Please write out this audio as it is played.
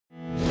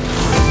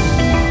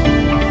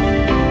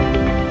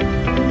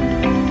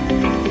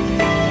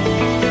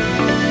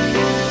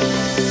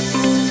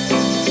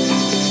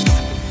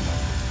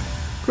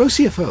Grow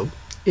CFO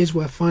is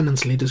where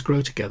finance leaders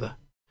grow together.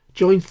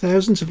 Join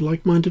thousands of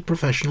like-minded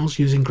professionals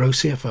using Grow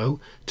CFO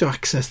to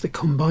access the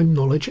combined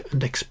knowledge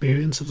and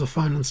experience of the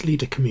finance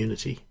leader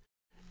community.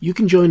 You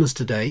can join us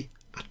today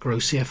at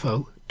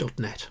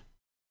growcfo.net.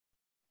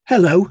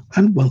 Hello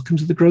and welcome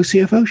to the Grow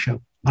CFO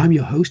Show. I'm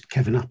your host,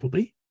 Kevin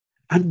Appleby,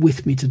 and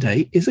with me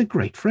today is a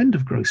great friend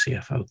of Grow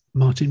CFO,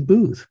 Martin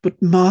Booth.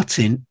 But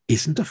Martin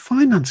isn't a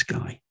finance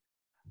guy.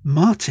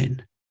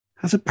 Martin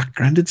has a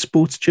background in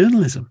sports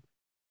journalism.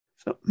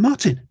 So,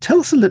 Martin, tell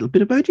us a little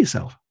bit about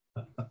yourself.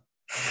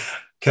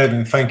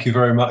 Kevin, thank you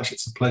very much.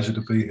 It's a pleasure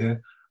to be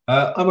here.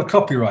 I'm a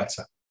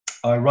copywriter.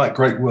 I write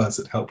great words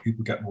that help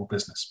people get more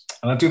business.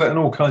 And I do that in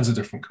all kinds of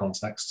different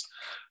contexts.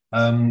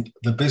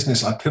 The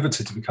business, I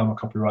pivoted to become a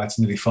copywriter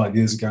nearly 5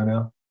 years ago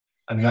now.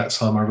 And in that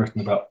time, I've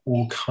written about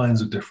all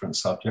kinds of different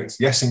subjects,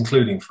 yes,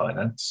 including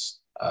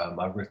finance.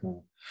 I've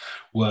written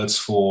words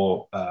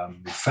for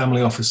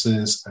family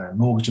offices and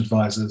mortgage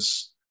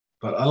advisors.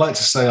 But I like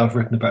to say I've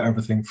written about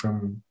everything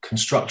from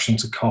construction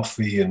to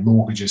coffee and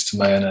mortgages to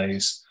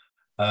mayonnaise.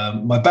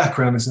 My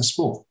background is in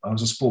sport. I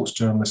was a sports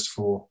journalist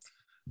for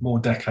more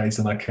decades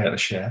than I care to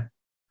share.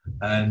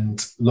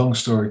 And long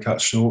story cut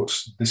short,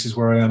 this is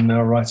where I am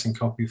now, writing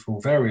copy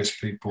for various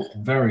people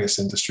in various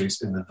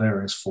industries in the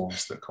various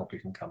forms that copy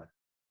can come in.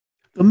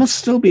 There must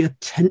still be a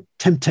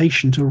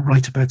temptation to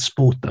write about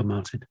sport though,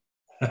 Martin.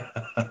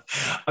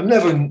 I'm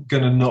never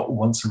going to not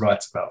want to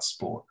write about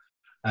sport.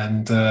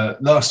 And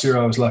last year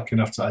I was lucky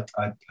enough to,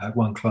 I had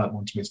one client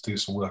wanted me to do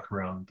some work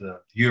around the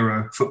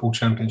Euro Football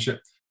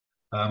Championship.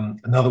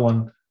 Another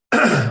one,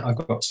 I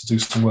got to do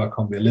some work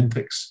on the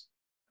Olympics.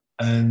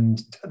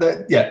 And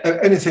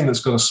anything that's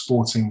got a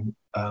sporting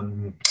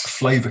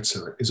flavour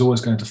to it is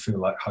always going to feel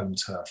like home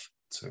turf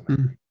to me.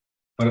 Mm.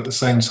 But at the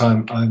same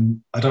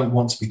time, I don't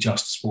want to be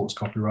just a sports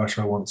copywriter.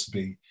 I want to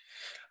be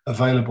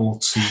available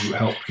to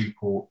help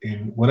people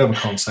in whatever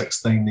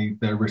context they need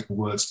their written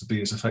words to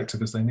be as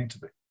effective as they need to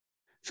be.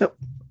 So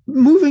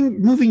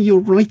moving your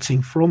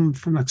writing from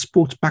that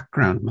sports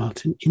background,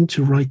 Martin,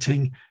 into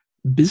writing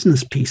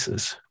business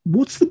pieces,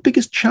 what's the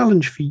biggest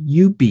challenge for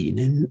you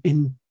been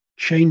in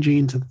changing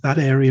into that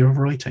area of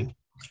writing?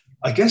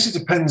 I guess it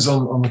depends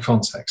on the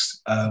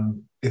context.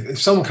 If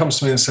someone comes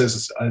to me and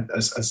says,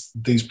 as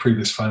these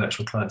previous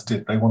financial clients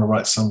did, they want to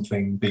write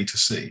something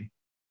B2C,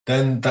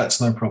 then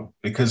that's no problem,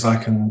 because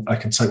I can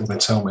take what they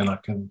tell me and I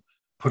can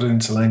put it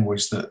into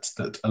language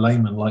that a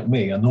layman like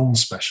me, a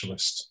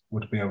non-specialist,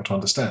 would be able to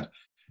understand.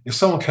 If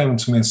someone came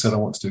to me and said, I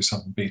want to do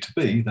something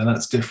B2B, then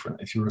that's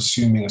different. If you're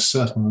assuming a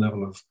certain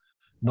level of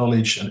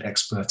knowledge and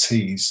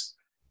expertise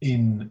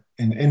in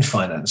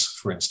finance,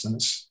 for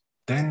instance,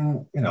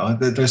 then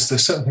there's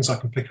certain things I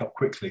can pick up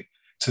quickly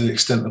to the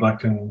extent that I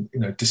can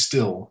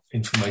distill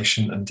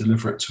information and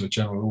deliver it to a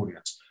general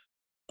audience.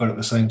 But at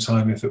the same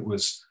time, if it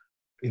was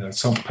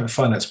some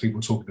finance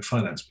people talking to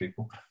finance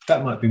people,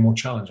 that might be more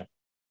challenging.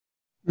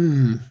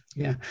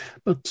 Yeah,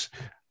 but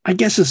I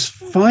guess as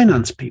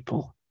finance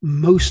people,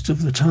 most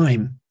of the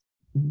time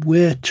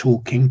we're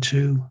talking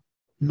to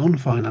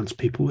non-finance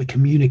people. We're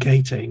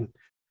communicating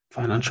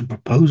financial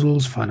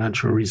proposals,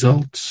 financial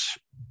results,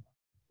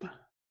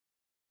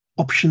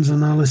 options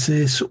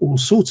analysis, all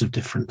sorts of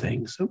different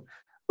things. So,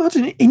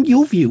 Martin, in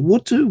your view,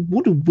 what do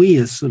we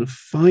as sort of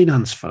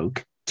finance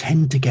folk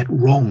tend to get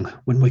wrong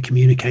when we're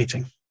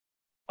communicating?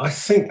 I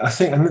think,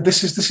 and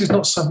this is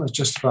not something that's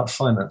just about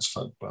finance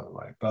folk, by the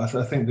way, but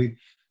I think the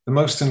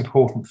most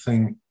important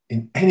thing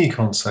in any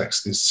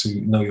context is to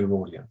know your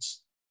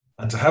audience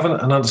and to have an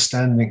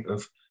understanding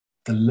of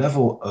the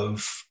level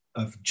of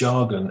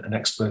jargon and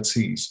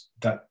expertise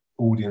that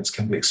audience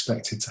can be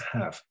expected to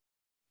have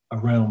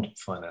around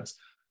finance.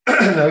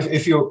 Now,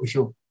 if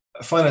you're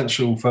a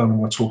financial firm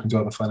and you're talking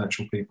to other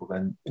financial people,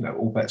 then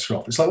all bets are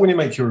off. It's like when you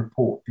make your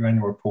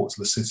annual report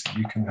to the city,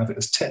 you can have it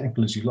as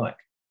technical as you like,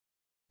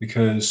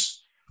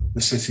 because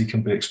the city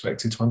can be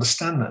expected to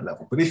understand that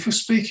level. But if you're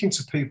speaking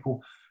to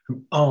people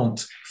who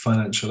aren't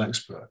financial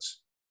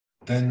experts,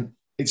 then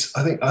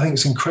I think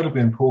it's incredibly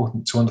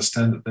important to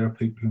understand that there are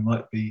people who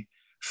might be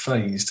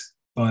fazed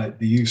by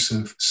the use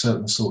of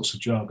certain sorts of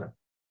jargon.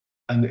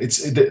 And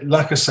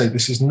like I say,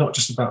 this is not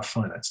just about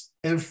finance.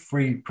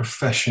 Every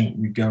profession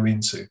you go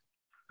into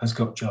has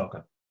got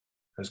jargon,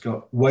 has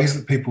got ways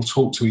that people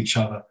talk to each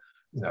other,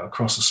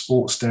 across a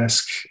sports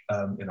desk,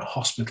 in a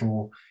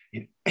hospital,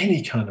 in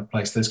any kind of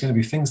place. There's going to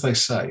be things they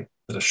say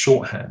that are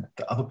shorthand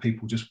that other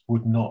people just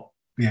would not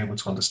be able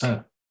to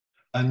understand.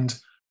 And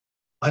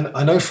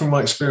I know from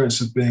my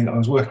experience of I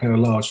was working in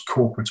a large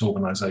corporate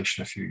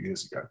organization a few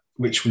years ago,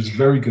 which was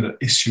very good at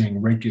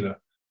issuing regular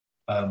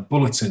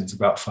bulletins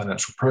about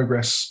financial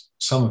progress,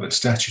 some of it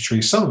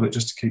statutory, some of it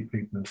just to keep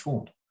people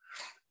informed.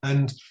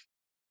 And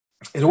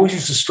it always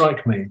used to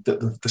strike me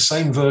that the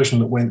same version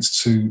that went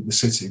to the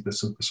city, the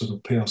sort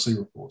of PLC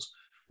reports,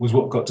 was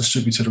what got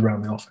distributed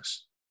around the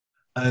office.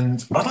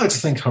 And I'd like to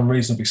think I'm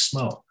reasonably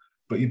smart,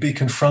 but you'd be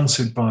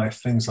confronted by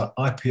things like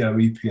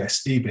IPO,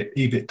 EPS, EBIT,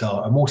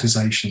 EBITDA,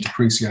 amortization,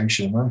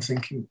 depreciation. And I'm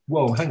thinking,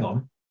 well, hang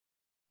on.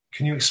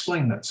 Can you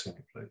explain that to me,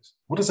 please?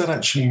 What does that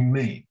actually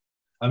mean?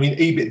 I mean,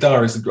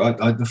 EBITDA is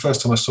the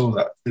first time I saw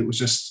that, it was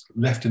just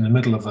left in the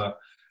middle of a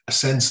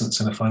sentence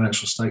in a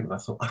financial statement. I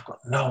thought, I've got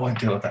no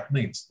idea what that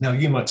means. Now,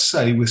 you might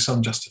say with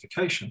some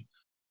justification,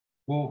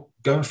 well,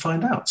 go and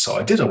find out. So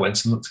I did. I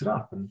went and looked it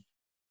up, and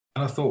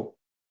I thought,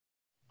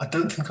 I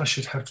don't think I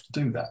should have to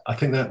do that. I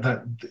think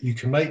that you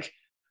can make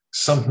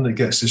something that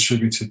gets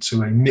distributed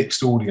to a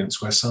mixed audience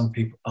where some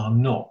people are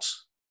not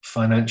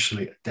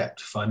financially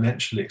adept,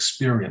 financially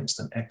experienced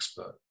and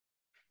expert.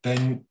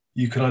 Then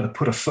you can either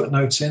put a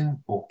footnote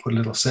in or put a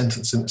little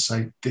sentence in and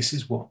say, this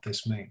is what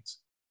this means.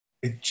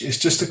 It's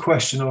just a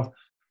question of,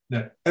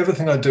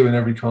 everything I do in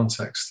every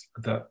context,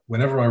 that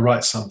whenever I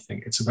write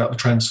something, it's about the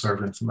transfer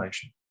of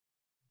information.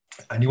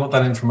 And you want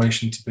that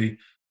information to be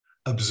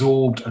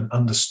absorbed and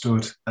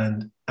understood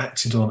and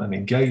acted on and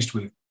engaged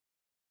with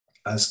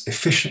as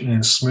efficiently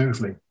and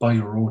smoothly by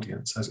your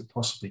audience as it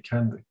possibly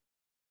can be.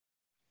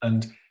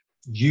 And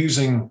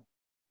using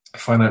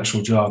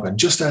financial jargon,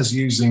 just as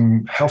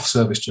using health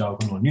service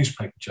jargon or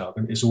newspaper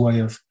jargon, is a way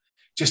of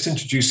just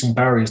introducing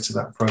barriers to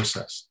that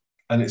process.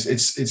 And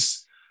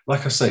it's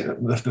like I say,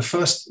 when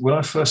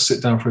I first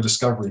sit down for a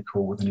discovery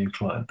call with a new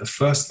client, the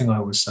first thing I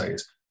always say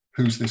is,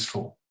 who's this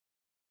for?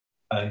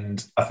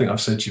 And I think I've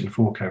said to you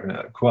before, Kevin,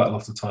 quite a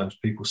lot of times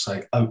people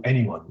say, oh,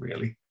 anyone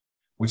really,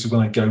 which is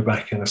when I go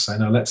back and I say,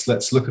 no, let's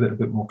look at it a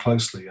bit more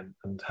closely and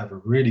have a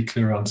really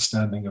clear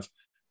understanding of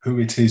who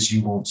it is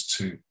you want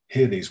to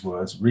hear these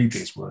words, read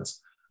these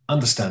words,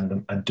 understand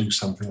them, and do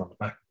something on the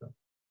back of them.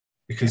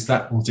 Because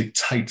that will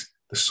dictate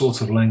the sort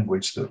of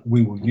language that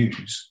we will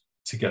use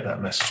to get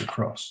that message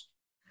across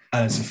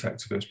as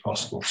effectively as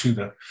possible to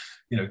the,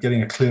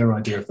 getting a clear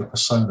idea of the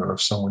persona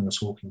of someone you're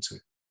talking to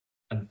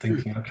and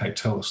thinking, okay,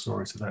 tell the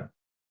story to them.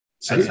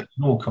 So in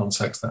all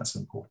contexts, that's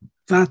important.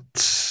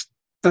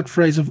 That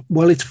phrase of,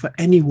 well, it's for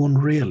anyone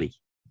really,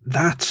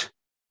 that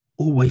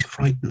always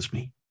frightens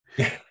me.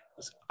 Yeah.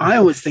 I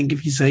always think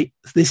if you say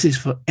this is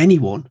for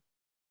anyone,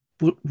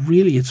 but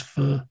really it's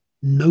for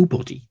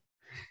nobody,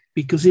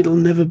 because it'll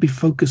never be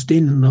focused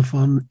in enough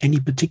on any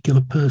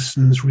particular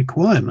person's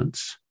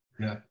requirements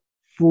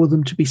for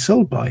them to be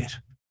sold by it.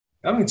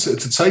 I mean,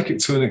 to take it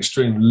to an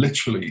extreme,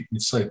 literally,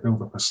 you'd say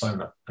build a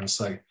persona and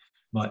say,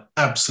 my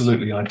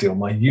absolutely ideal,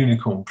 my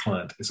unicorn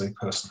client is a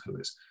person who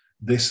is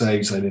this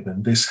age, they live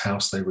in this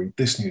house, they read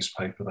this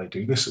newspaper, they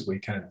do this at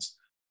weekends.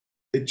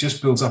 It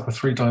just builds up a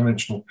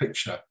three-dimensional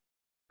picture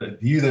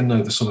that you then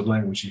know the sort of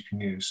language you can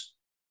use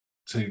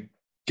to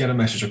get a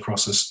message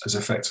across as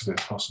effectively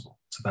as possible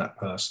to that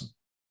person.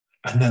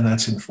 And then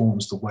that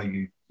informs the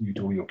way you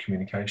do all your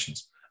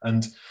communications.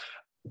 And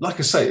like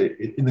I say,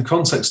 in the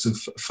context of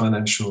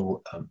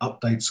financial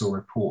updates or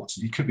reports,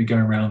 you could be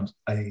going around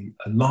a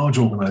large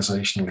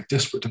organization with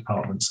disparate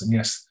departments. And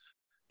yes,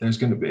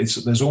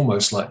 there's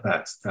almost like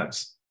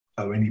that's,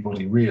 oh,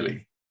 anybody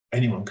really,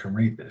 anyone can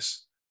read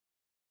this.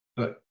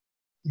 But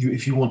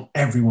if you want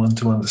everyone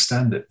to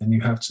understand it, then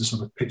you have to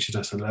sort of pitch it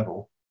at a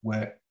level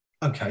where,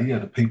 okay,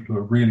 the people who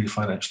are really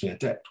financially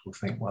adept will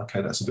think, well,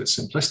 okay, that's a bit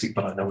simplistic,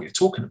 but I know what you're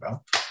talking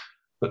about.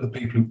 But the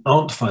people who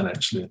aren't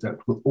financially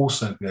adept will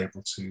also be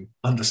able to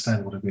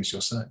understand what it is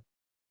you're saying.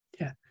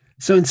 Yeah.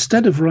 So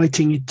instead of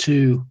writing it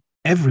to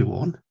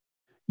everyone,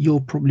 you're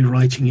probably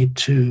writing it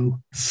to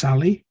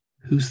Sally,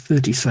 who's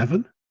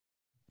 37.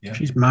 Yeah.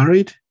 She's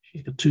married.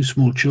 She's got 2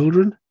 small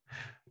children,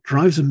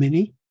 drives a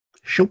Mini,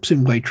 shops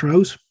in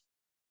Waitrose.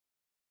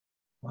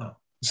 Wow.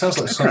 It sounds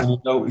like something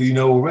you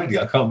know already.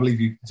 I can't believe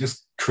you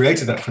just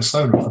created that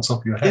persona off the top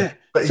of your head. Yeah.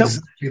 But so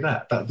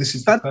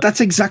exactly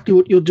that's exactly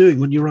what you're doing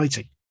when you're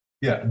writing.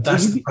 Yeah, and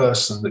that's the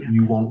person that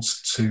you want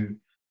to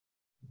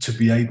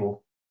be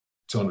able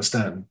to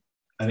understand.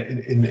 And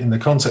in the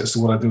context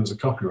of what I do as a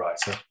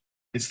copywriter,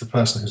 it's the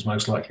person who's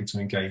most likely to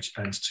engage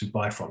and to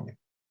buy from you.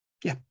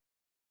 Yeah.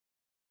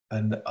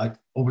 And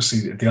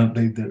obviously,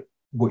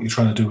 what you're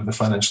trying to do with the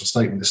financial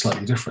statement is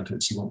slightly different.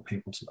 It's you want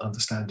people to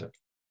understand it.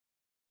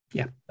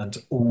 Yeah. And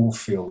to all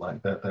feel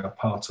like they are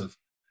part of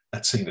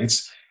a team.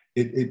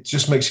 It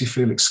just makes you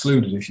feel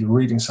excluded if you're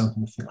reading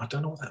something and think, I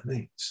don't know what that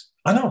means.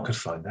 I know I could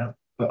find out,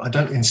 but I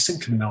don't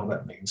instinctively know what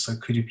that means. So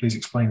could you please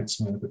explain it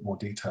to me in a bit more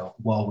detail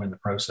while we're in the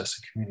process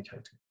of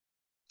communicating?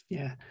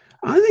 Yeah.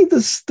 I think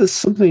there's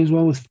something as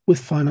well with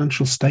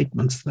financial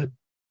statements that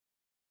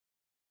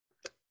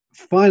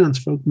finance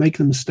folk make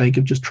the mistake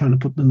of just trying to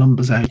put the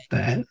numbers out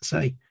there and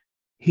say,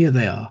 here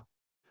they are.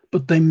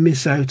 But they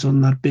miss out on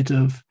that bit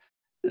of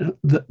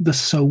the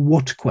so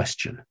what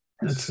question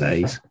that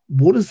says,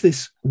 what does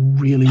this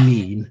really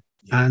mean?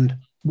 And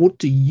what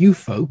do you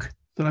folk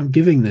that I'm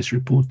giving this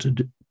report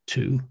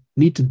to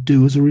need to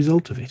do as a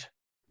result of it?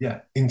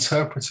 Yeah,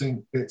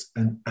 interpreting it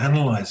and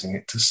analysing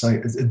it to say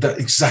that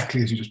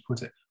exactly as you just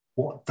put it.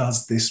 What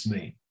does this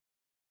mean?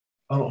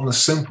 On a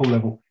simple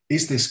level,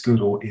 is this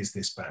good or is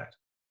this bad?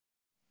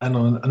 And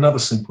on another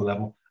simple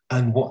level,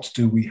 and what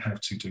do we have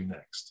to do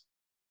next?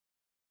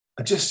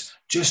 Just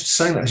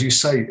saying that, as you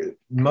say,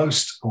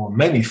 most or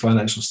many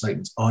financial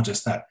statements are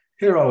just that.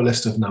 Here are a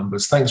list of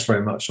numbers. Thanks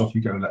very much. Off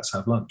you go. Let's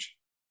have lunch.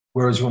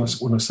 Whereas you want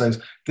to say,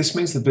 this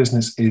means the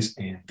business is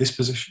in this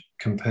position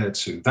compared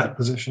to that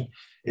position.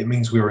 It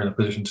means we're in a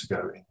position to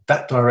go in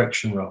that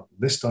direction rather than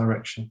this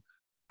direction.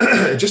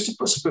 Just to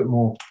put a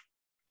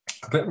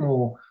bit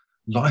more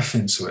life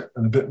into it,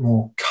 and a bit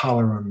more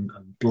colour and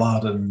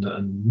blood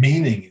and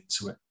meaning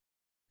into it.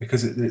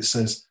 Because it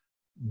says,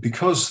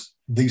 because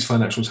these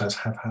financial tests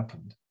have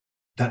happened,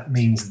 that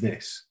means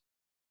this.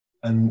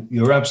 And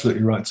you're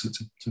absolutely right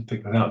to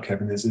pick that out,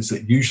 Kevin, is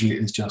that usually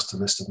it is just a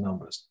list of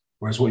numbers.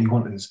 Whereas what you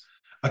want is,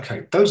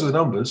 okay, those are the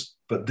numbers,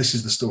 but this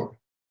is the story.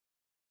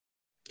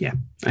 Yeah,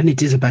 and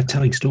it is about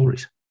telling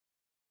stories.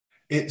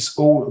 It's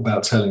all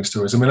about telling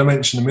stories. I mean, I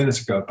mentioned a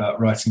minute ago about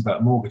writing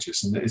about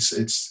mortgages, and it's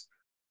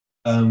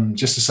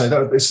just to say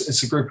that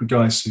it's a group of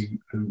guys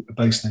who are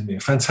based near me, a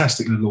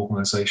fantastic little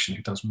organisation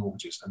who does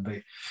mortgages,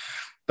 and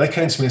they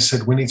came to me and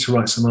said, we need to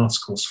write some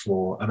articles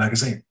for a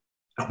magazine,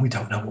 and we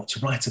don't know what to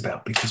write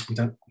about because we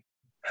don't.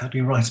 How do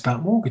you write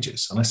about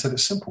mortgages? And I said,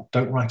 it's simple.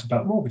 Don't write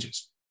about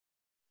mortgages.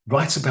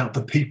 Write about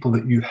the people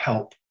that you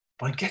help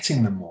by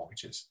getting them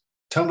mortgages.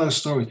 Tell those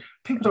stories.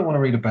 People don't want to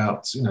read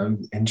about,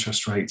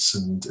 interest rates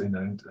and,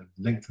 the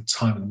length of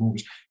time of the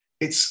mortgage.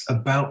 It's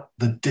about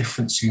the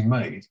difference you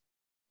made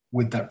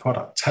with that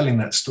product, telling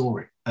that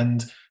story.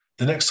 And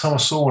the next time I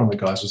saw one of the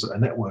guys was at a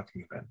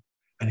networking event,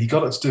 and he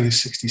got up to do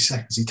his 60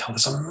 seconds. He told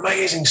this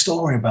amazing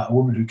story about a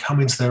woman who come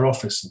into their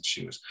office and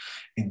she was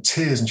in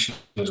tears, and she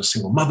was a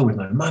single mother with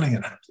no money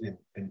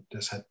and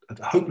just had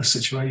a hopeless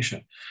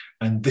situation.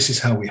 And this is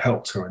how we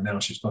helped her, and now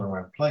she's got her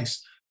own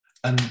place.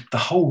 And the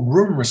whole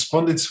room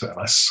responded to it. And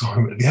I saw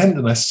him at the end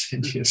and I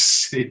said, you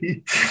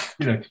see,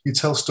 you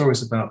tell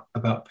stories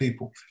about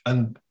people.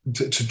 And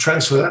to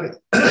transfer that,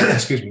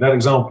 that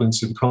example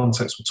into the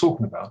context we're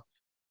talking about,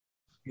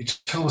 you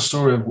tell the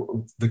story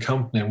of the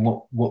company and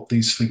what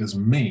these figures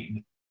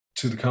mean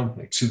to the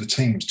company, to the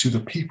teams, to the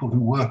people who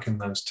work in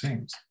those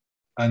teams.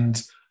 And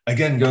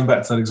again, going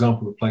back to that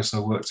example of the place I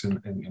worked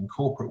in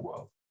corporate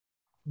world,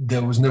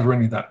 there was never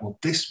any of that. Well,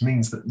 this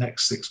means that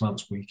next 6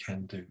 months we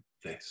can do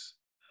this.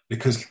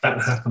 Because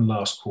that happened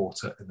last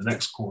quarter, in the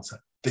next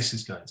quarter, this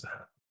is going to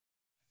happen.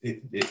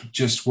 It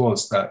just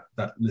was that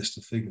list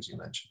of figures you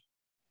mentioned.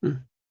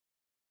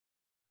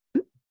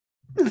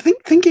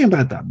 Thinking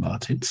about that,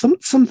 Martin,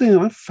 something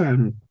I've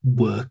found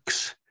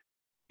works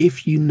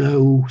if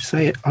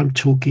say I'm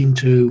talking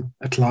to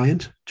a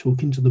client,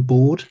 talking to the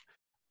board,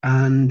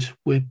 and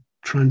we're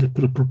trying to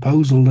put a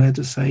proposal there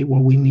to say,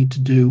 well, we need to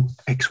do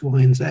X,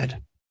 Y, and Z.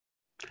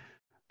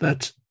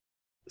 That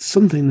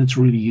something that's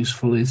really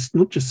useful is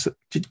not just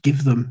to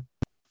give them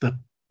the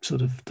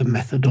sort of the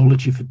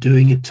methodology for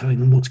doing it, telling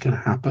them what's going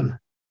to happen.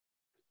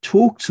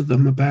 Talk to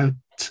them about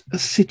a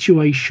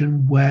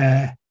situation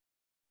where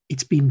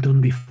it's been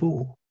done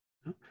before.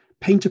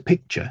 Paint a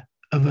picture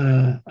of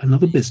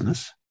another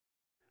business,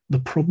 the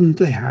problem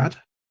they had,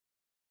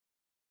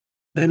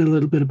 then a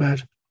little bit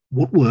about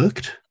what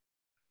worked,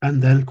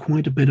 and then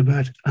quite a bit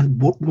about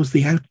and what was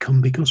the outcome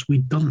because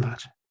we'd done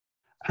that.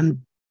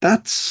 And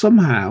that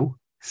somehow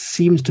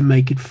seems to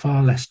make it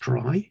far less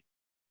dry,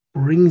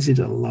 brings it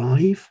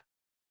alive.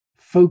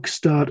 Folks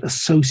start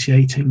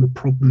associating the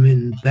problem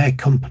in their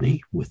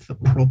company with the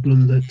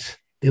problem that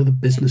the other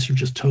business have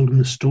just told them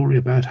the story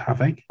about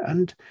having.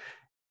 And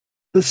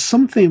there's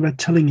something about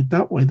telling it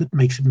that way that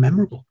makes it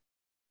memorable.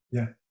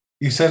 Yeah.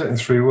 You said it in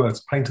 3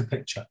 words, paint a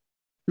picture.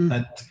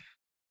 And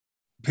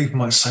people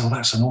might say, well,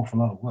 that's an awful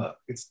lot of work.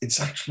 It's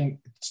actually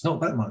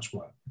not that much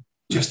work.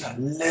 Just a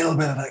little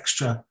bit of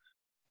extra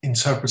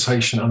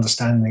interpretation,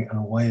 understanding, and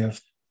a way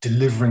of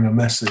delivering a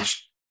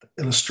message that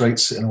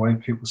illustrates it in a way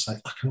people say,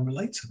 I can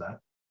relate to that.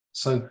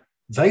 So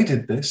they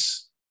did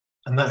this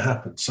and that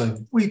happened. So if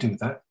we do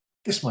that,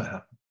 this might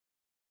happen.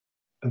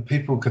 And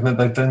people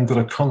they've then got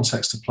a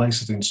context to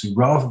place it into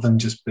rather than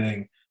just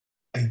being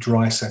a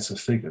dry set of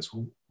figures.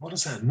 Well, what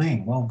does that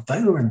mean? Well,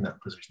 they were in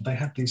that position. They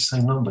had these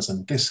same numbers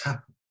and this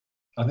happened.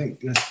 I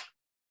think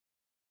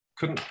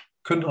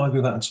couldn't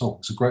argue that at all.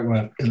 It's a great way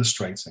of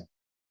illustrating,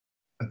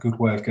 a good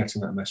way of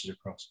getting that message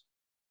across.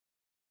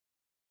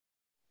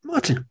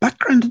 Martin,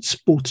 background in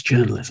sports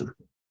journalism.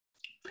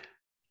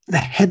 The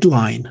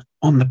headline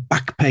on the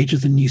back page of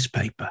the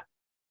newspaper.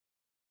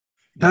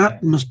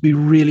 That must be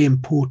really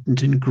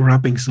important in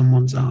grabbing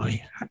someone's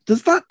eye.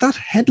 Does that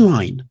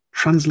headline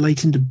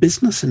translate into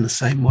business in the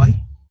same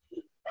way?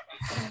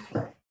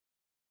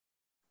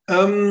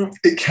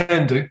 It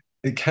can do.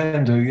 It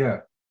can do,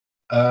 yeah.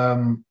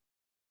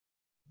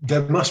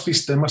 There must be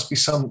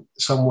some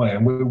way,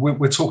 and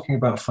we're talking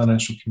about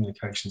financial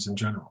communications in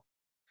general.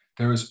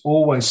 There is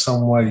always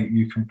some way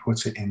you can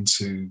put it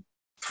into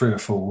 3 or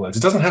 4 words.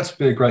 It doesn't have to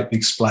be a great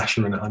big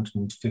splasher in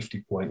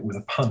 150 point with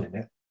a pun in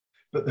it,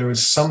 but there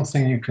is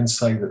something you can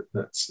say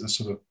that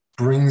sort of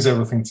brings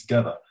everything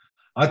together.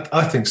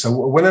 I think so.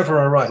 Whenever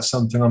I write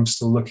something, I'm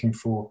still looking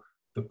for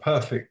the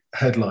perfect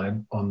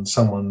headline on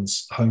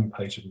someone's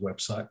homepage of the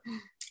website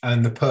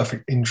and the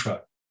perfect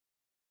intro.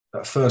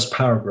 That first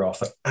paragraph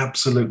that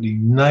absolutely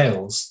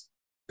nails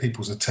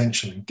people's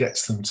attention and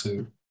gets them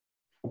to,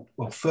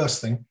 well,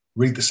 first thing,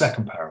 read the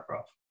second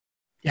paragraph.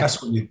 Yeah.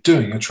 That's what you're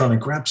doing. You're trying to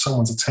grab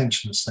someone's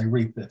attention and say,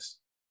 read this.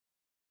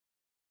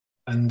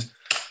 And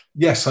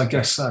yes, I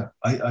guess so.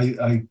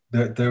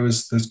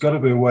 There's got to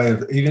be a way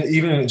of,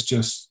 even if it's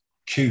just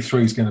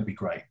Q3 is going to be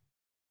great.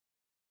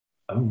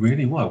 Oh,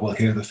 really? Why? Well,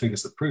 here are the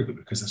figures that prove it,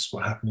 because this is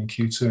what happened in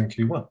Q2 and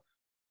Q1.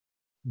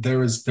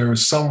 There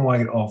is some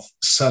way of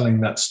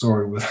selling that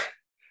story with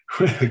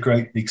a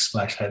great big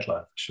splash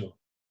headline, for sure.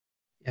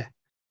 Yeah.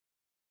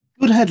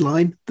 Good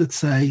headline that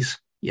says,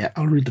 yeah,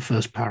 I'll read the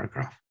first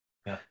paragraph.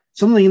 Yeah.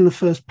 Something in the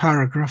first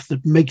paragraph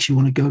that makes you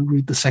want to go and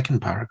read the second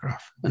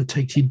paragraph and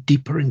takes you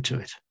deeper into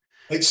it.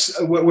 It's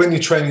when you're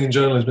training in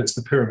journalism, it's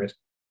the pyramid.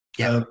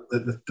 Yeah.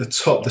 The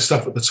top, the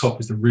stuff at the top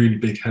is the really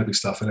big, heavy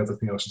stuff, and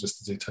everything else is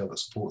just the detail that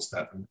supports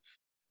that. And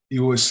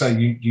you always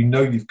say you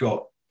know you've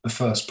got the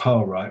first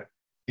pile right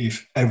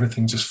if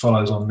everything just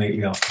follows on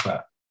neatly after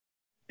that.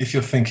 If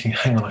you're thinking,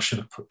 hang on, I should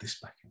have put this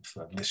back in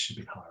third, and this should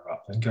be higher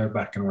up, then go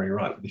back and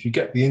rewrite. But if you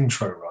get the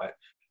intro right,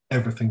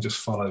 everything just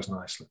follows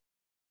nicely.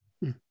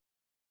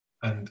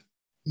 And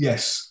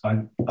yes,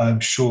 I'm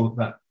sure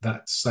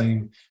that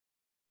same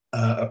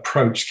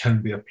approach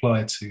can be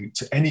applied to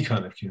any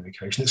kind of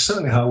communication. It's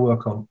certainly how I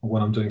work on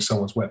when I'm doing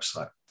someone's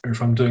website or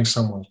if I'm doing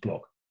someone's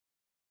blog.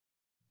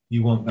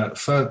 You want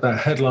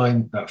that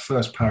headline, that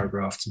first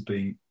paragraph to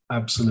be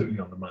absolutely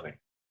on the money,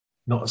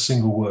 not a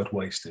single word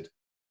wasted,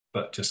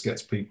 but just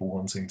gets people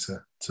wanting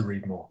to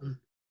read more.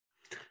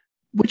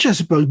 Which I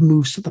suppose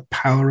moves to the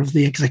power of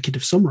the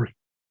executive summary.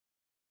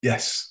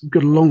 Yes. You've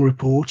got a long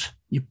report,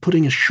 you're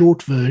putting a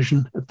short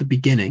version at the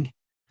beginning.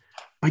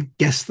 I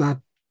guess that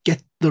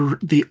get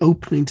the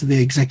opening to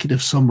the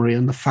executive summary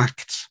and the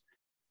facts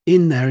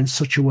in there in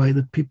such a way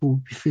that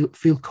people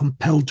feel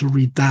compelled to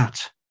read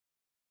that,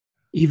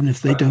 even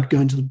if they don't go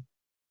into the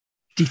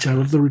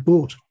detail of the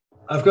report.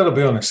 I've got to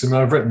be honest,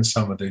 I've written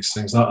some of these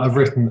things. I've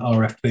written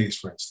RFPs,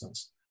 for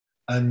instance,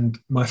 and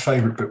my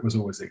favourite bit was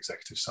always the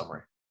executive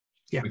summary.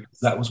 Yeah. Because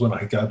that was when I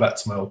could go back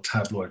to my old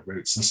tabloid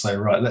roots and say,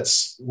 right,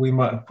 we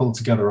might have pulled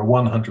together a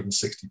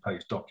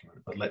 160-page document,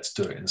 but let's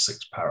do it in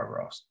 6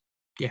 paragraphs.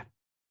 Yeah.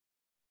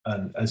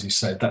 And as you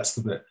said, that's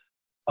the bit.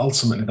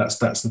 Ultimately, that's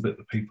the bit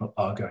that people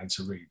are going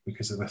to read,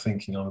 because if they're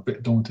thinking, I'm a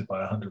bit daunted by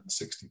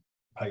 160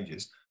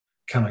 pages,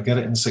 can I get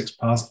it in 6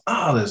 parts?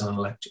 There's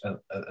an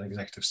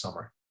executive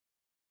summary.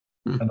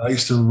 And I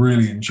used to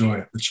really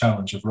enjoy the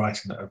challenge of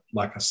writing that,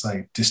 like I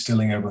say,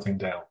 distilling everything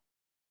down.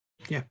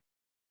 Yeah.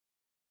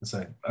 And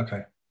saying,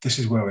 okay, this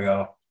is where we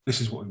are. This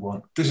is what we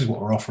want. This is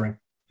what we're offering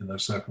in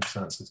those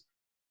circumstances.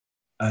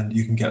 And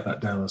you can get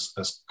that down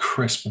as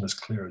crisp and as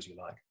clear as you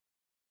like.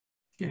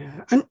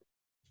 Yeah. And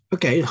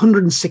okay,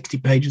 160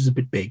 pages is a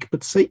bit big,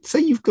 but say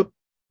you've got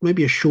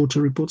maybe a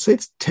shorter report, say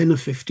it's 10 or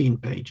 15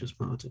 pages,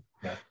 Martin.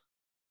 Yeah.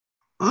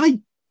 I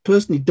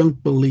personally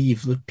don't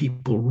believe that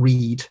people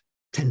read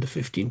 10 to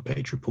 15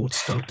 page reports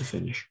start to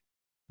finish.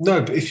 No,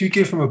 but if you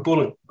give them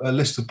a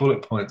list of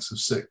bullet points of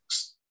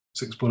six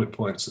bullet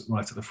points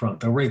right at the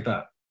front, they'll read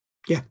that.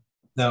 Yeah.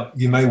 Now,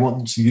 you may want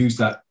them to use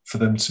that for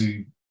them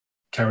to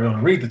carry on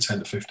and read the 10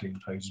 to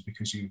 15 pages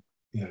because you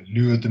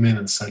lured them in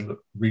and say, look,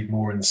 read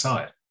more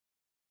inside.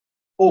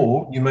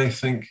 Or you may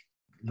think,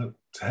 look,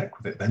 to heck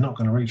with it, they're not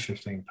going to read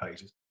 15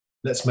 pages.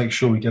 Let's make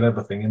sure we get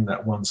everything in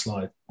that one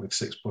slide with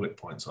 6 bullet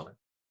points on it.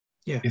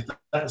 Yeah. If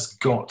that's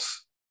got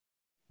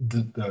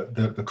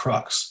the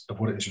crux of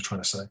what it is you're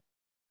trying to say,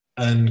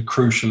 and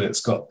crucially,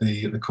 it's got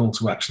the call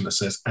to action that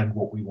says, and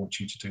what we want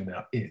you to do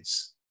now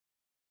is,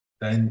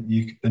 then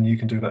you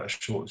can do that as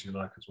short as you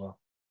like as well.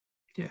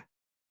 Yeah.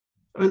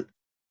 And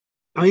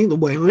I think the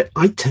way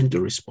I tend to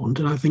respond,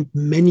 and I think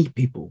many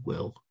people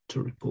will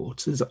to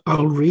reports, is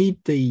I'll read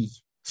the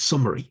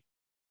summary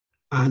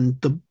and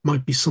there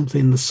might be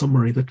something in the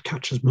summary that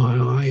catches my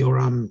eye or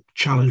I'm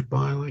challenged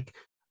by, like,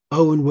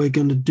 and we're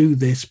going to do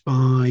this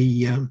by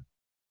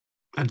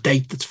a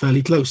date that's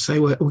fairly close. Say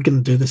we're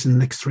going to do this in the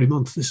next 3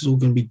 months. This is all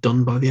going to be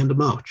done by the end of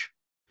March.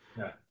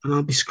 Yeah. And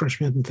I'll be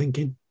scratching my head and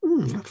thinking,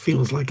 that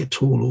feels like a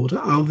tall order.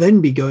 I'll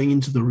then be going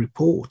into the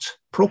report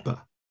proper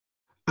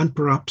and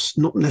perhaps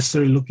not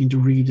necessarily looking to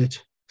read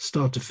it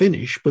start to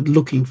finish, but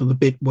looking for the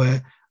bit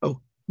where,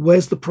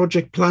 where's the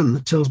project plan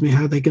that tells me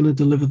how they're going to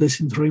deliver this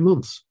in 3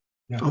 months?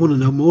 Yeah. I want to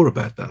know more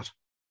about that.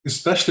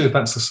 Especially if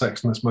that's the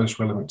section that's most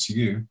relevant to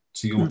you,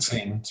 to your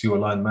team, to your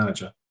line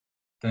manager,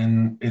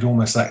 then it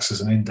almost acts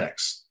as an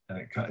index, and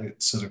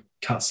it sort of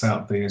cuts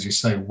out the, as you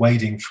say,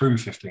 wading through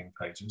 15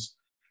 pages.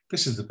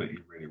 This is the bit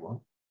you really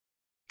want.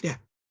 Yeah.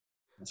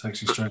 It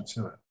takes you straight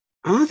to it.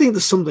 And I think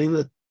there's something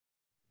that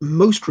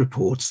most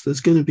reports,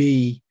 there's going to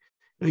be,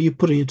 you're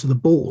putting it to the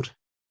board.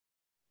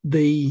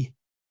 The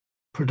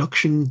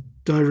production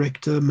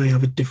director may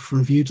have a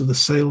different view to the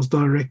sales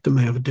director,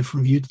 may have a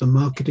different view to the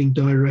marketing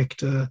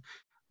director,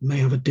 may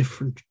have a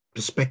different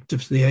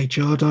perspective to the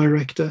HR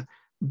director.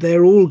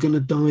 They're all going to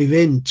dive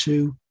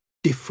into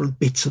different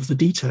bits of the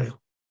detail.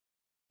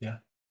 Yeah.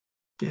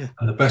 Yeah.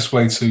 And the best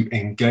way to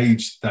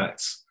engage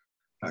that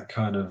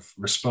kind of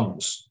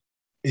response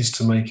is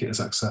to make it as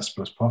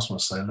accessible as possible.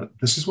 Say, look,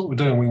 this is what we're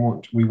doing.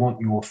 We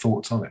want your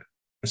thoughts on it.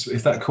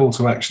 If that call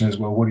to action is,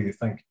 well, what do you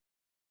think?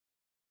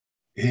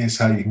 Here's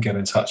how you can get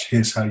in touch.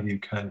 Here's how you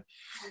can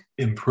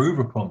improve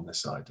upon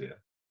this idea.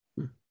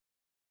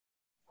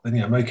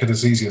 Then make it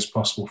as easy as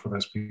possible for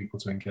those people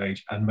to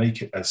engage, and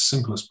make it as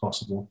simple as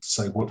possible to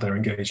say what they're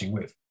engaging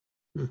with.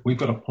 We've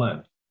got a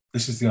plan.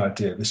 This is the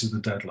idea. This is the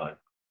deadline.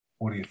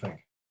 What do you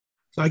think?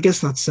 So I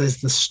guess that says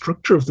the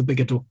structure of the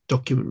bigger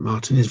document,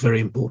 Martin, is very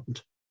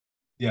important.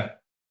 Yeah,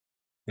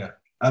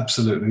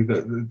 absolutely.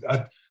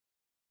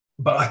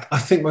 But I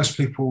think most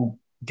people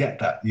get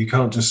that. You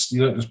don't just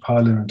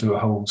pile in and do a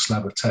whole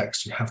slab of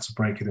text. You have to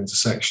break it into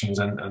sections,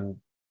 and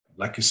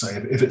like you say,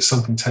 if it's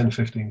something 10,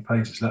 15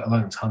 pages, let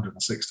alone it's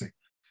 160,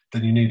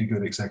 then you need a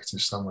good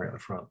executive summary at the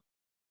front.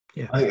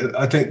 Yeah.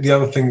 I think the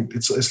other thing,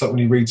 it's like when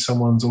you read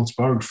someone's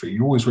autobiography,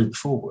 you always read the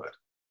foreword.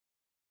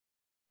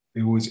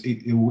 And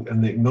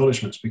the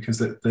acknowledgements, because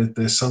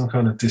there's some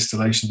kind of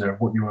distillation there of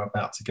what you're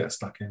about to get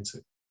stuck into.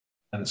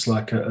 And it's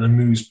like an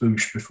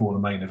amuse-bouche before the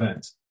main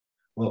event.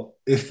 Well,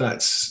 if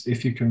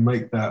you can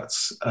make that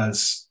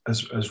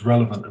as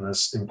relevant and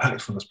as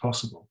impactful as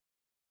possible,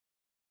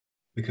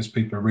 because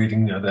people are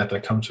reading, they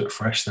come to it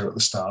fresh, they're at the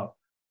start.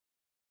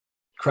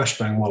 Crash,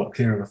 bang, wallop,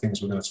 here are the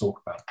things we're going to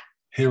talk about.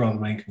 Here are the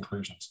main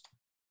conclusions.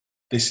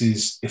 This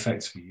is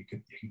effectively, you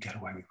could get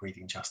away with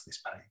reading just this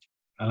page.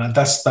 And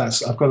that's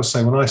I've got to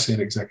say, when I see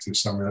an executive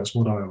summary, that's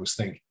what I always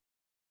think.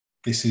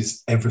 This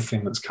is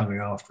everything that's coming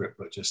after it,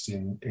 but just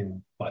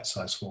in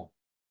bite-sized form.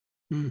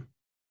 And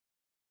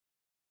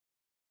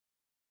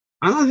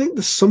I think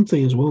there's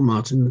something as well,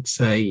 Martin, that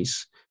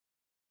says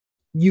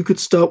you could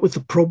start with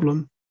the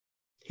problem.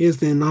 Here's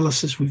the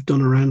analysis we've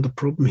done around the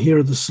problem. Here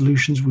are the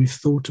solutions we've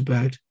thought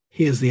about.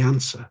 Here's the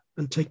answer,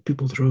 and take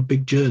people through a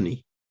big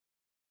journey.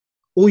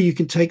 Or you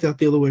can take that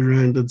the other way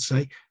around and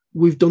say,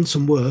 we've done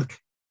some work.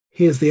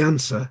 Here's the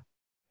answer.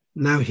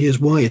 Now here's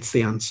why it's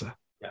the answer.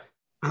 Yeah.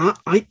 And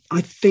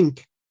I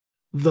think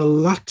the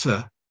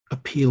latter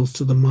appeals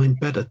to the mind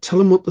better. Tell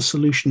them what the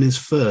solution is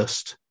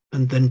first,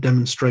 and then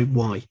demonstrate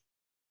why.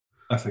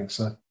 I think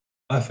so.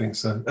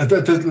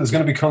 There's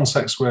going to be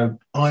contexts where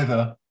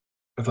either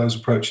of those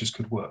approaches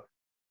could work.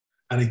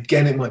 And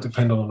again, it might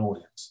depend on an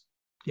audience.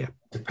 Yeah.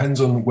 It depends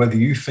on whether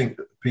you think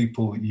that the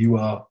people you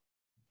are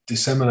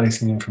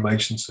disseminating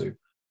information to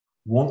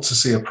want to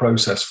see a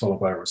process followed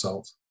by a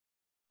result,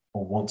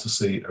 or want to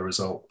see a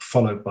result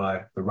followed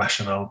by the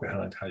rationale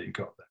behind how you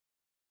got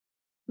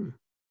there.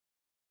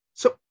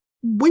 So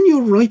when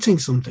you're writing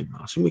something,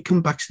 Martin, we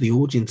come back to the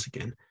audience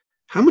again.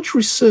 How much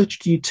research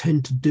do you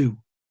tend to do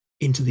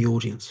into the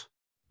audience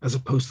as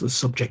opposed to the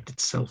subject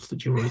itself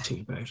that you're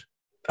writing about?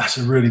 That's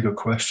a really good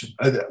question.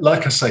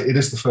 Like I say, it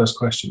is the first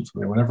question for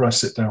me. Whenever I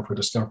sit down for a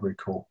discovery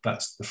call,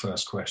 that's the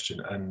first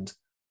question. And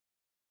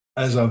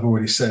as I've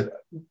already said,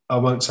 I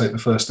won't take the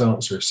first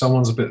answer. If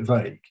someone's a bit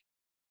vague,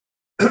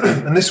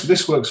 and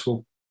this works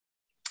for,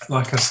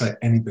 like I say,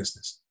 any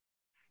business.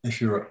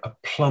 If you're a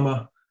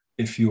plumber,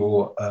 if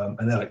you're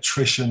an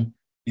electrician,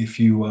 if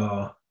you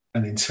are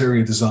an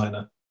interior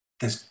designer,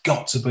 there's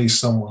got to be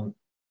someone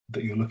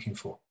that you're looking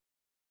for.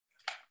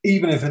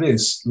 Even if it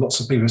is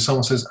lots of people, if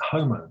someone says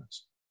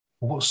homeowners,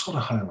 well, what sort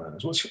of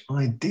homeowners? What's your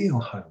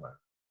ideal homeowner?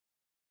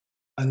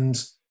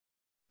 And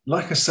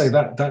like I say,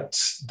 that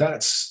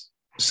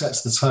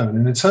sets the tone.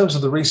 And in terms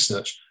of the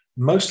research,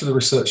 most of the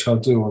research I'll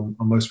do on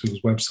most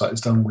people's website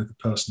is done with the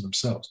person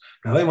themselves.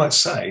 Now, they might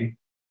say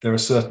there are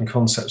certain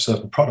concepts,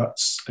 certain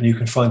products, and you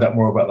can find out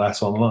more about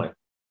that online.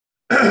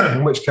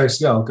 In which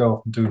case, I'll go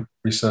off and do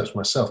research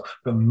myself.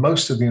 But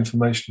most of the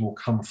information will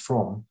come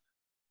from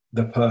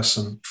the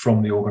person,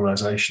 from the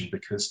organization,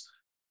 because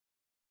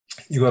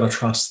you've got to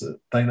trust that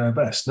they know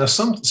best. Now,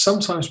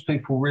 sometimes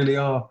people really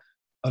are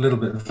a little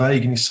bit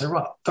vague, and you say,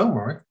 right, don't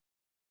worry,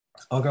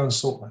 I'll go and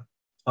sort that.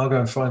 I'll go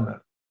and find that.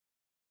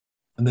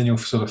 And then you'll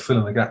sort of fill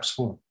in the gaps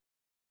for them.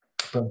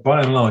 But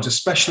by and large,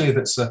 especially if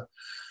it's a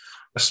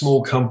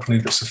small company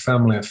that's a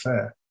family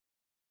affair,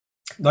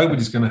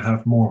 nobody's going to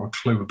have more of a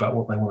clue about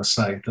what they want to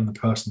say than the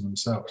person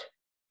themselves.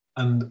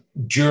 And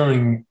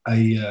during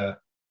a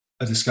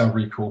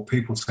discovery call,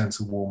 people tend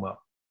to warm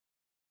up.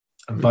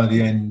 And by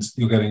the end,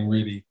 you're getting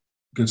really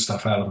good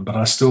stuff out of them. But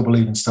I still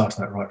believe in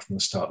starting that right from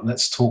the start.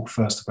 Let's talk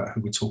first about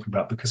who we're talking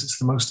about, because it's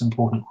the most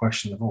important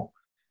question of all.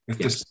 If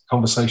this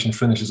conversation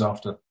finishes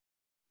after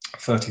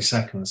 30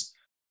 seconds,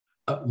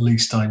 at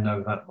least I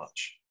know that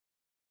much.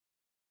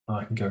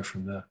 I can go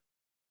from there.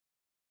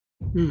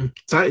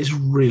 That is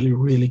really,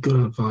 really good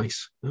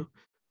advice.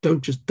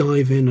 Don't just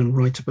dive in and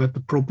write about the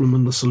problem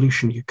and the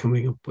solution you're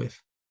coming up with.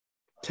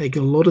 Take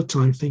a lot of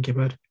time thinking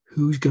about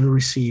who's going to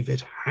receive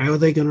it, how are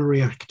they going to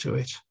react to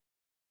it,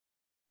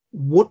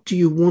 what do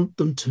you want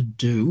them to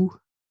do,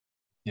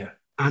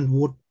 and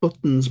what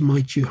buttons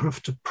might you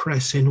have to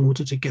press in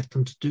order to get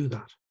them to do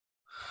that.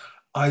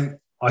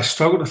 I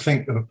struggle to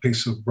think of a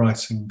piece of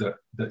writing that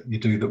you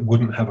do that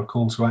wouldn't have a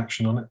call to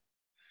action on it.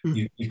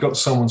 You've got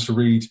someone to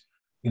read,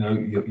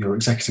 your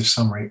executive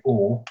summary,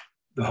 or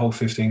the whole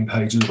 15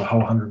 pages, or the whole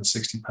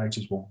 160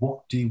 pages. Well,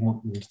 what do you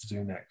want them to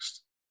do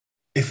next?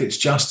 If it's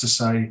just to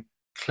say,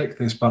 click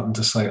this button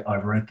to say,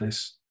 I've read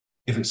this.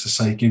 If it's to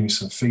say, give me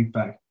some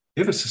feedback.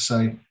 If it's to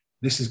say,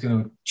 This is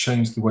going to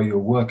change the way you're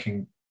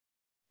working.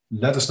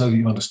 Let us know that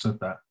you've understood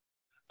that,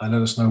 and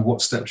let us know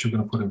what steps you're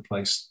going to put in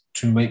place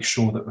to make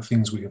sure that the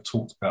things we have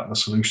talked about, the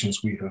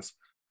solutions we have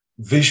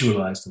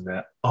visualized in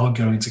there, are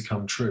going to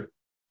come true.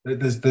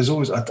 There's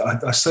always,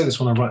 I say this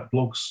when I write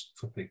blogs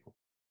for people.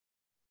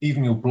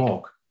 Even your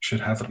blog should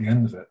have at the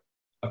end of it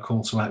a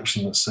call to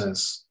action that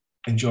says,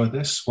 enjoy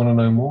this, want to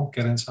know more,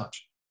 get in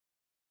touch.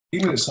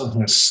 Even if it's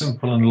something as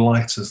simple and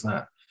light as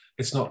that,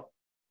 it's not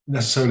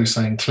necessarily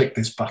saying click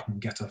this button,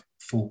 get a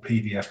full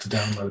PDF to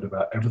download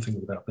about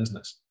everything about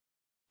business.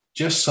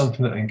 Just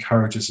something that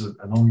encourages an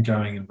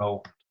ongoing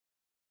involvement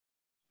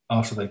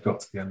after they've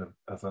got to the end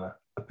of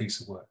a piece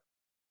of work.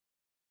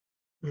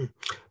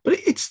 But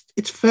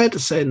it's fair to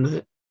say,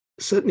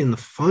 certainly in the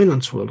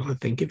finance world, I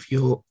think if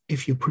you're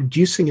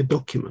producing a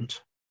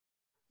document,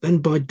 then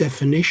by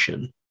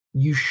definition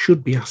you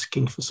should be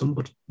asking for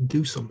somebody to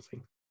do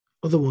something.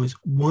 Otherwise,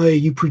 why are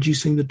you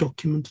producing the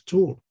document at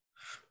all?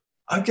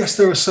 I guess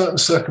there are certain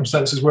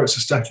circumstances where it's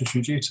a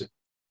statutory duty.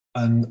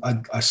 And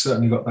I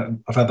certainly got that.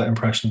 I've had that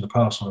impression in the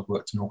past when I've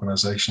worked in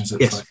organisations.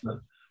 It's like,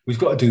 look, we've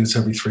got to do this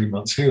every 3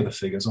 months. Here are the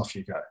figures. Off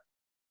you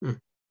go.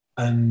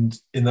 And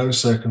in those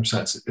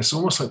circumstances, it's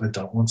almost like they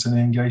don't want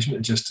any engagement.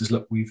 It just is,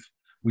 look,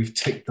 we've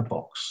ticked the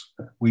box.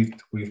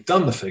 We've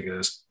done the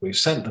figures. We've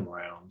sent them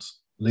around.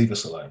 Leave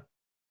us alone.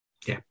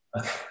 Yeah.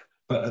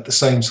 But at the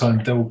same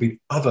time, there will be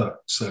other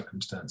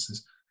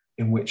circumstances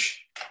in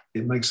which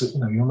it makes it,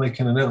 you're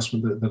making an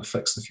announcement that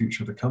affects the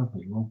future of the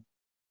company. Well,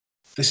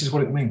 this is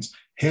what it means.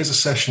 Here's a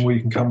session where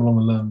you can come along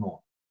and learn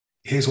more.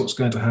 Here's what's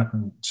going to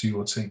happen to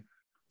your team.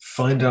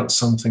 Find out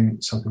something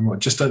more.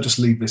 Don't just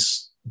leave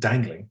this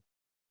dangling.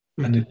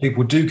 And if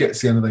people do get to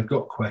the end and they've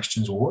got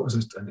questions, or what does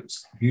this, and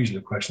it's usually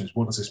the question is,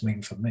 what does this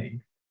mean for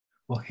me?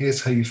 Well,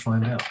 here's how you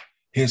find out.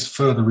 Here's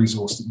further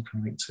resource that you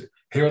can link to.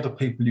 Here are the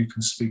people you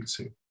can speak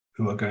to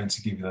who are going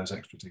to give you those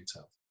extra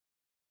details.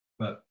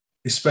 But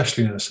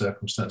especially in a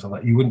circumstance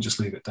like that, you wouldn't just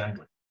leave it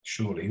dangling,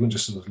 surely. You wouldn't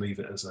just sort of leave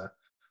it as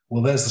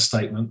well, there's the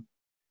statement.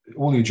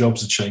 All your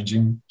jobs are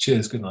changing.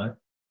 Cheers, good night.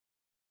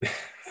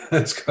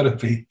 There's got to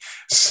be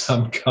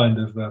some kind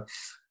of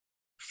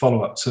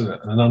follow-up to it,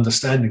 and an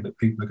understanding that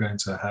people are going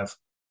to have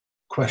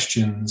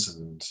questions,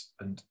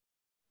 and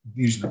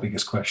usually the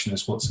biggest question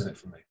is, what's in it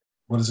for me?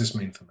 What does this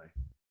mean for me?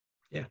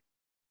 Yeah.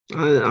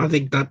 I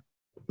think that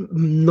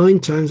 9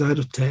 times out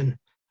of 10,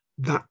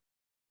 that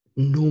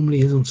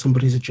normally is on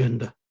somebody's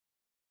agenda,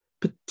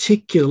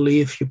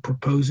 particularly if you're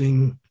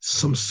proposing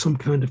some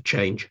kind of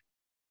change,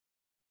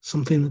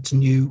 something that's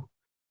new.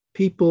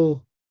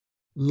 People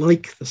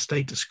like the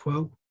status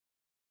quo.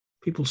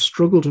 People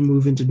struggle to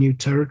move into new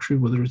territory,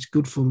 whether it's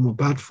good for them or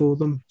bad for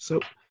them. So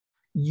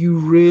you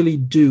really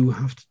do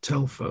have to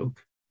tell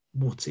folk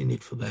what's in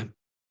it for them.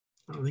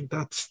 I think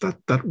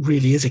that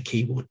really is a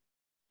key one.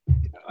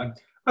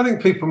 I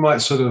think people might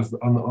sort of,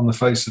 on the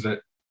face of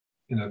it,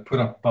 put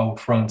up a bold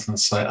front and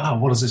say,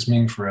 what does this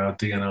mean for our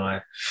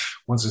D&I?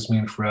 What does this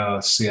mean for our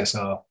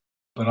CSR?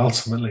 But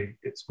ultimately,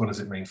 it's, what does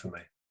it mean for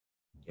me?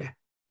 Yeah,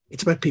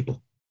 it's about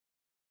people.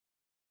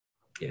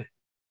 Yeah,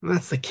 and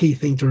that's the key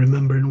thing to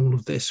remember in all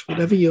of this.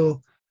 Whatever you're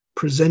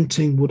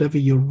presenting, whatever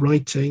you're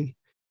writing,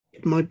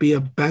 it might be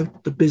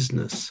about the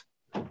business,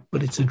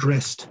 but it's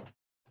addressed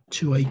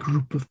to a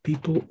group of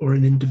people or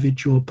an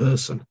individual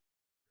person.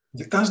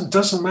 It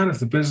doesn't matter if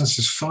the business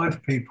is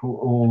 5 people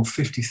or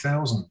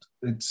 50,000.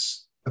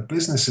 It's a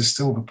business is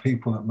still the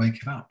people that make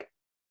it up.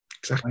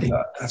 Exactly.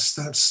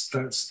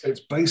 It's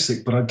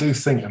basic, but I do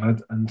think,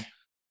 and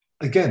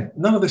again,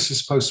 none of this is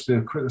supposed to be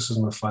a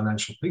criticism of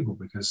financial people,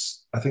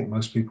 because I think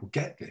most people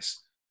get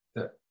this,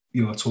 that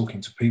you are talking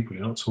to people.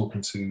 You're not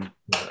talking to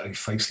a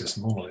faceless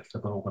monolith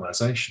of an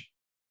organisation.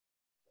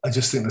 I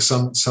just think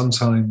that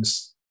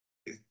sometimes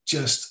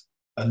just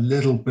a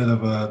little bit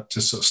of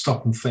just sort of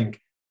stop and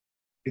think.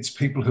 It's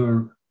people who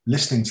are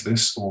listening to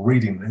this or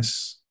reading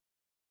this.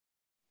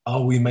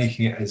 Are we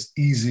making it as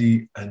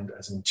easy and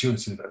as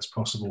intuitive as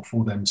possible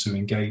for them to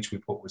engage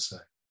with what we're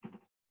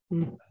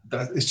saying?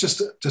 It's just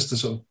a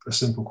sort of a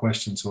simple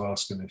question to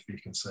ask, and if you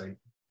can say,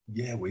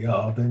 yeah, we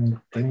are, then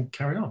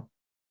carry on.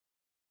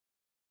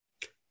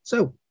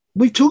 So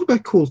we've talked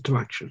about call to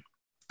action.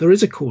 There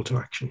is a call to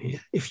action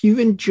here. If you've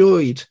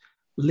enjoyed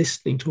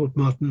listening to what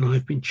Martin and I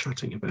have been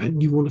chatting about,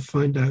 and you want to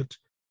find out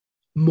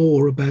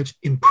more about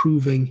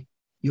improving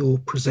your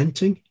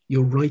presenting,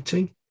 your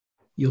writing,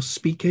 your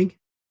speaking,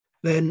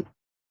 then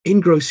in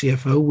Grow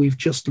CFO, we've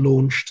just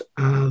launched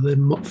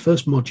the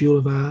first module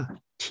of our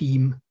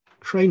team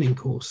training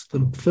course.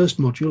 The first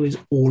module is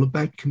all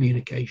about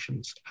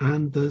communications,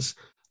 and there's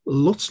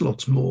lots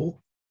more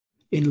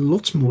in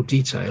lots more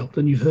detail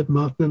than you've heard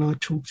Martin and I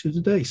talk to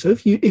today. So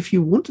if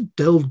you want to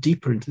delve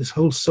deeper into this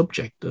whole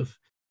subject of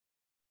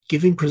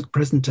giving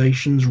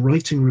presentations,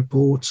 writing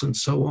reports, and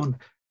so on,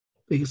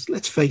 because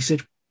let's face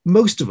it,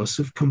 most of us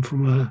have come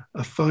from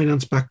a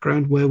finance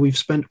background where we've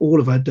spent all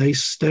of our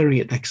days staring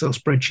at an Excel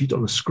spreadsheet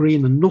on a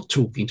screen and not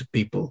talking to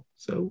people.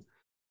 So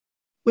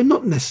we're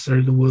not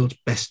necessarily the world's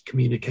best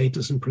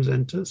communicators and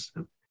presenters.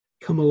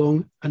 Come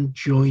along and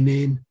join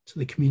in to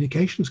the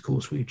communications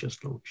course we've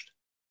just launched.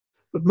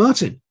 But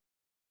Martin,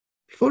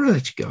 before I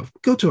let you go, I've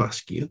got to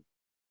ask you,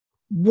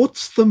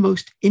 what's the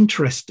most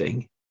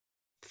interesting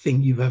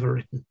thing you've ever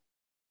written?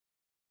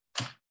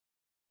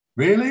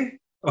 Really?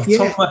 Off the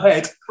top of my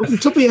head? Off the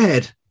top of your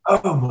head.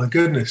 Oh, my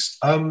goodness.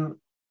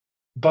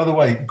 By the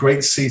way, great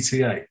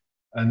CTA.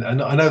 And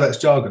I know that's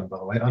jargon, by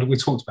the way. We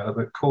talked about it,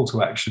 but call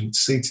to action,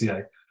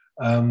 CTA.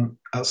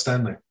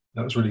 Outstanding.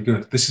 That was really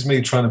good. This is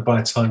me trying to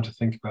buy time to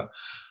think about.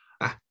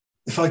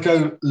 If I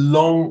go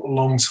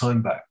long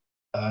time back,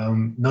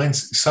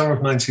 summer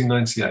of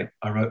 1998,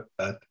 I wrote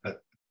a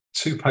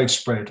 2-page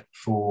spread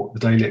for the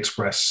Daily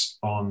Express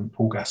on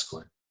Paul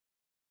Gascoigne,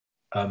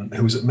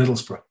 who was at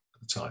Middlesbrough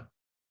at the time.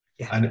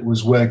 Yeah. And it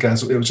was where it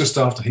was just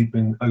after he'd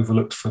been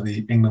overlooked for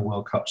the England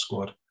World Cup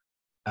squad.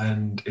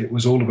 And it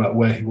was all about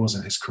where he was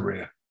in his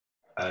career.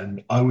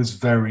 And I was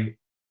very,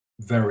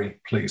 very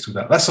pleased with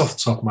that. That's off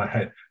the top of my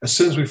head. As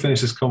soon as we finish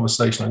this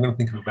conversation, I'm going to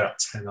think of about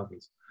 10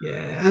 others.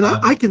 Yeah, and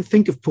I can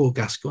think of Paul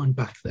Gascoigne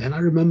back then. I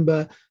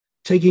remember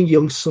taking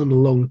young son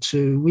along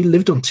we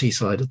lived on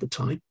Teesside at the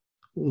time,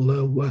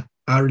 although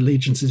our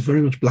allegiance is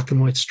very much black and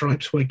white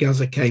stripes where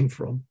Gaza came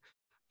from.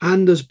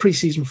 And there's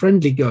pre-season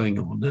friendly going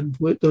on, and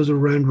there was a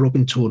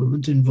round-robin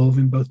tournament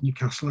involving both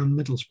Newcastle and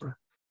Middlesbrough.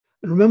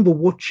 I remember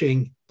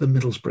watching the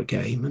Middlesbrough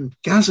game, and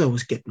Gaza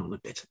was getting on a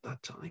bit at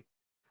that time.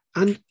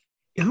 And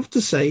you have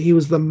to say he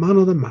was the man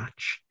of the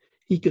match.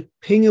 He could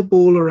ping a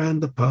ball around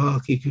the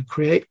park. He could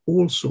create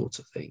all sorts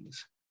of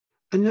things.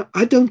 And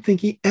I don't think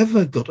he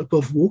ever got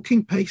above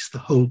walking pace the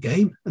whole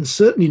game, and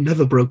certainly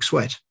never broke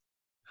sweat.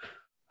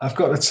 I've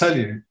got to tell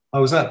you, I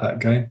was at that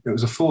game. It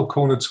was a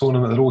 4-corner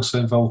tournament that also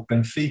involved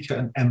Benfica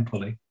and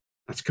Empoli.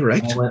 That's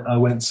correct. I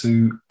went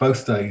to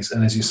both days,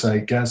 and as you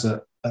say,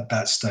 Gaza at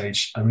that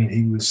stage, I mean,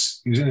 he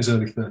was in his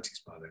early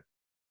 30s by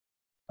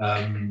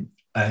then.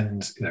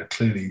 And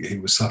clearly he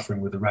was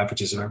suffering with the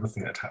ravages of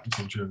everything that had happened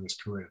to him during his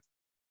career.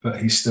 But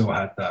he still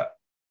had that,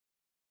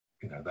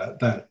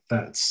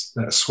 that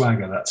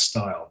swagger, that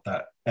style,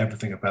 that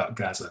everything about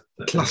Gaza.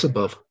 That class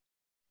above,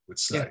 would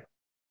say.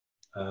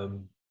 Yeah.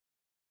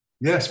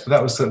 Yes, but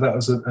that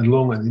was a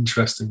long and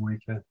interesting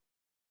weekend.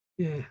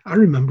 Yeah, I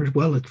remember it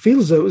well. It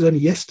feels as though it was only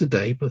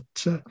yesterday, but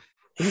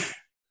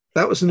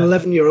that was an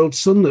 11-year-old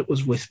son that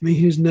was with me,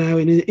 who's now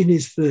in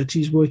his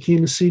 30s, working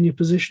in a senior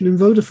position in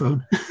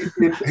Vodafone.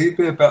 He'd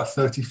be about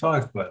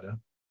 35 by now.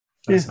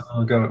 That's how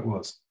long ago it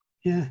was.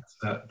 Yeah,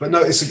 but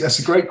no, it's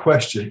a great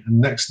question. And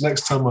next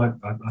time I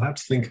have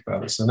to think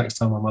about it. So next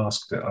time I'm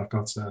asked it, I've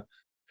got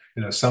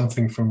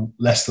something from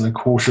less than a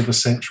quarter of a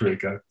century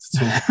ago to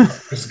talk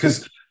about.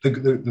 Because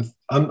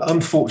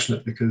I'm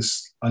fortunate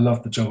because I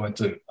love the job I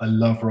do. I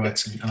love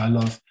writing,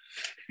 and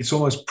it's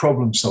almost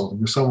problem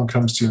solving. If someone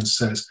comes to you and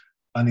says,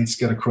 I need to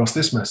get across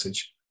this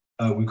message,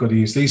 we've got to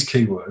use these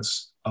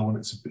keywords. I want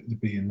it to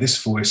be in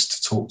this voice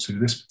to talk to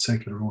this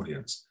particular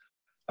audience.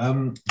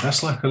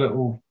 That's like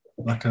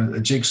a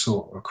jigsaw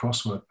or a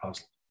crossword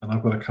puzzle. And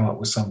I've got to come up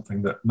with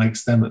something that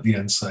makes them at the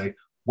end say,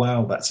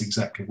 wow, that's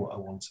exactly what I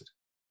wanted.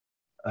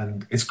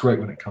 And it's great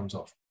when it comes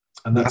off.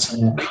 And that's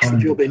what makes the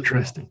job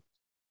interesting.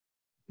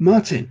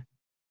 Martin,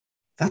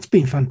 that's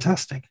been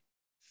fantastic.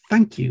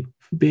 Thank you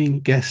for being a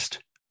guest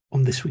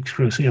on this week's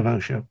Crow CFO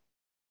show.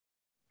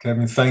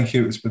 Kevin, thank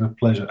you. It's been a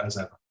pleasure as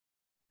ever.